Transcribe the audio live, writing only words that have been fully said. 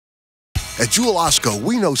At Jewel Osco,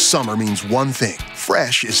 we know summer means one thing.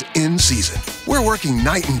 Fresh is in season. We're working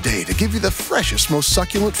night and day to give you the freshest, most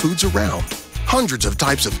succulent foods around. Hundreds of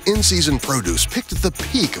types of in-season produce picked at the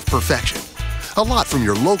peak of perfection. A lot from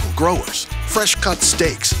your local growers. Fresh-cut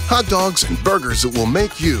steaks, hot dogs, and burgers that will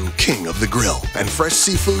make you king of the grill. And fresh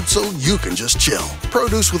seafood so you can just chill.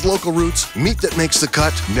 Produce with local roots, meat that makes the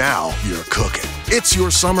cut. Now you're cooking. It's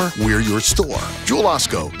your summer, we're your store. Jewel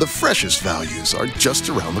Osco, the freshest values are just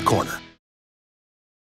around the corner.